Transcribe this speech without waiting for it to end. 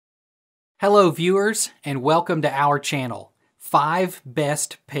Hello viewers, and welcome to our channel, 5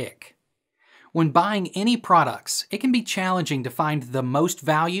 Best Pick. When buying any products, it can be challenging to find the most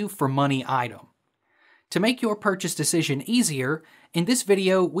value for money item. To make your purchase decision easier, in this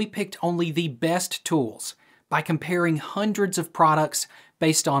video we picked only the best tools by comparing hundreds of products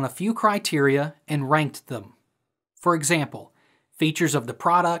based on a few criteria and ranked them. For example, features of the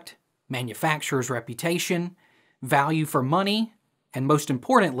product, manufacturer's reputation, value for money, and most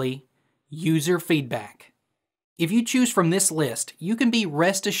importantly, user feedback. If you choose from this list, you can be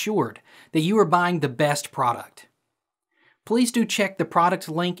rest assured that you are buying the best product. Please do check the product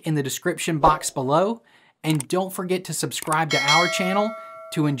link in the description box below, and don't forget to subscribe to our channel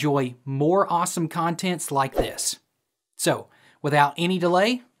to enjoy more awesome contents like this. So, without any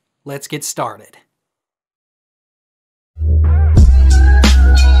delay, let's get started.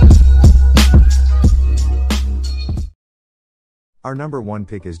 Our number 1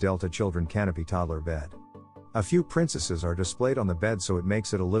 pick is Delta Children Canopy Toddler Bed. A few princesses are displayed on the bed, so it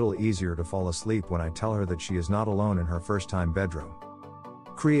makes it a little easier to fall asleep when I tell her that she is not alone in her first-time bedroom.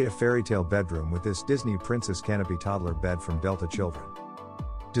 Create a fairy tale bedroom with this Disney Princess Canopy Toddler Bed from Delta Children.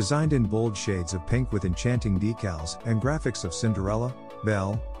 Designed in bold shades of pink with enchanting decals and graphics of Cinderella,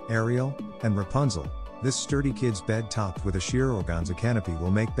 Belle, Ariel, and Rapunzel, this sturdy kid's bed topped with a sheer organza canopy will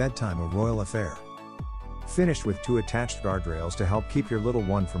make bedtime a royal affair. Finished with 2 attached guardrails to help keep your little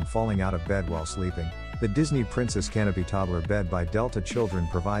one from falling out of bed while sleeping, the Disney Princess Canopy Toddler Bed by Delta Children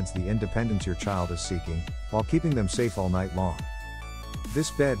provides the independence your child is seeking, while keeping them safe all night long.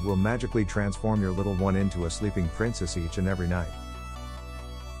 This bed will magically transform your little one into a sleeping princess each and every night.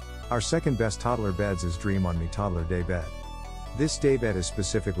 Our second best toddler beds is Dream On Me Toddler Day Bed. This day bed is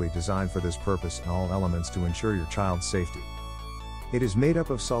specifically designed for this purpose in all elements to ensure your child's safety. It is made up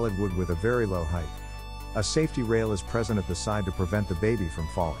of solid wood with a very low height. A safety rail is present at the side to prevent the baby from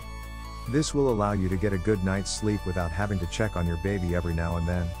falling. This will allow you to get a good night's sleep without having to check on your baby every now and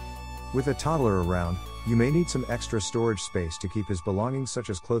then. With a toddler around, you may need some extra storage space to keep his belongings such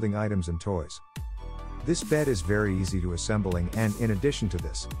as clothing items and toys. This bed is very easy to assembling, and in addition to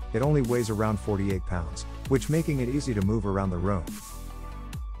this, it only weighs around 48 pounds, which making it easy to move around the room.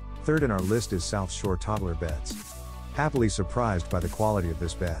 Third in our list is South Shore Toddler Beds. Happily surprised by the quality of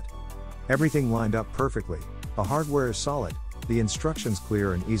this bed. Everything lined up perfectly, the hardware is solid, the instructions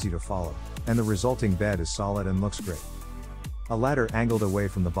clear and easy to follow, and the resulting bed is solid and looks great. A ladder angled away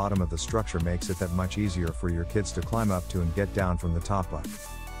from the bottom of the structure makes it that much easier for your kids to climb up to and get down from the top bunk.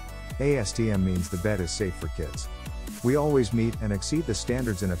 ASTM means the bed is safe for kids. We always meet and exceed the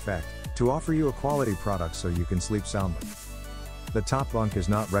standards in effect, to offer you a quality product so you can sleep soundly. The top bunk is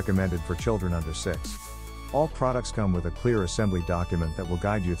not recommended for children under 6. All products come with a clear assembly document that will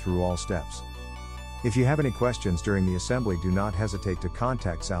guide you through all steps. If you have any questions during the assembly, do not hesitate to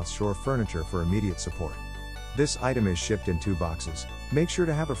contact South Shore Furniture for immediate support. This item is shipped in 2 boxes, make sure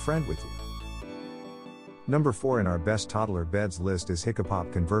to have a friend with you. Number 4 in our best toddler beds list is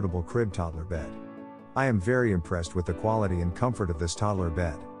Hiccapop Convertible Crib Toddler Bed. I am very impressed with the quality and comfort of this toddler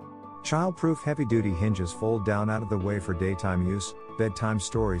bed. Child-proof heavy-duty hinges fold down out of the way for daytime use, bedtime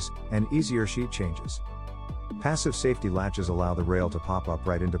stories, and easier sheet changes. Passive safety latches allow the rail to pop up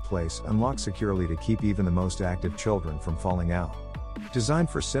right into place and lock securely to keep even the most active children from falling out. Designed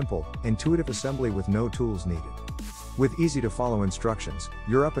for simple, intuitive assembly with no tools needed. With easy to follow instructions,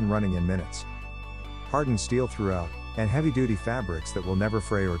 you're up and running in minutes. Hardened steel throughout, and heavy-duty fabrics that will never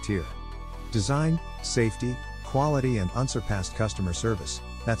fray or tear. Design, safety, quality and unsurpassed customer service,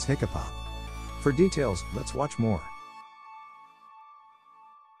 that's Hiccapop. For details, let's watch more.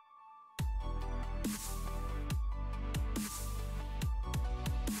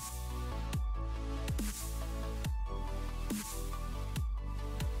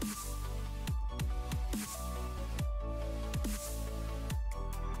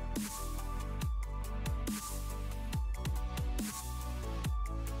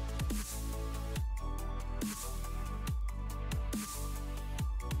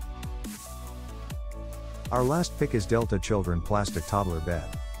 Our last pick is Delta Children Plastic Toddler Bed.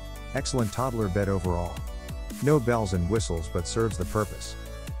 Excellent toddler bed overall. No bells and whistles, but serves the purpose.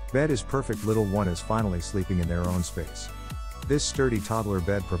 Bed is perfect, little one is finally sleeping in their own space. This sturdy toddler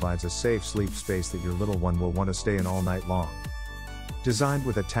bed provides a safe sleep space that your little one will want to stay in all night long. Designed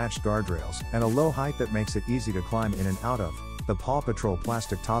with attached guardrails and a low height that makes it easy to climb in and out of, the Paw Patrol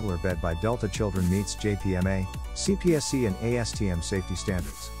Plastic Toddler Bed by Delta Children meets JPMA, CPSC and ASTM safety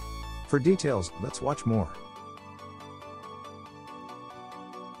standards. For details, let's watch more.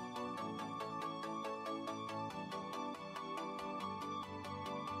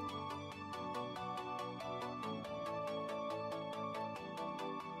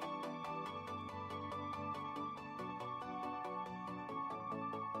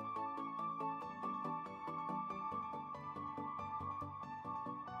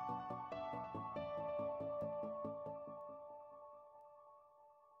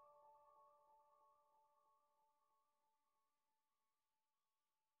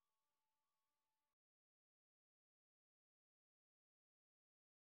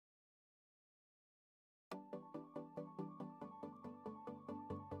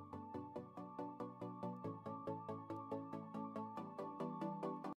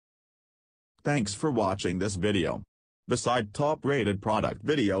 Thanks for watching this video. Beside top-rated product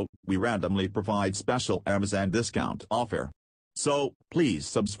video, we randomly provide special Amazon discount offer. So, please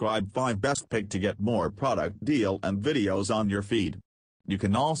subscribe 5 Best Pick to get more product deal and videos on your feed. You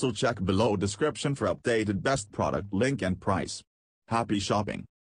can also check below description for updated best product link and price. Happy shopping!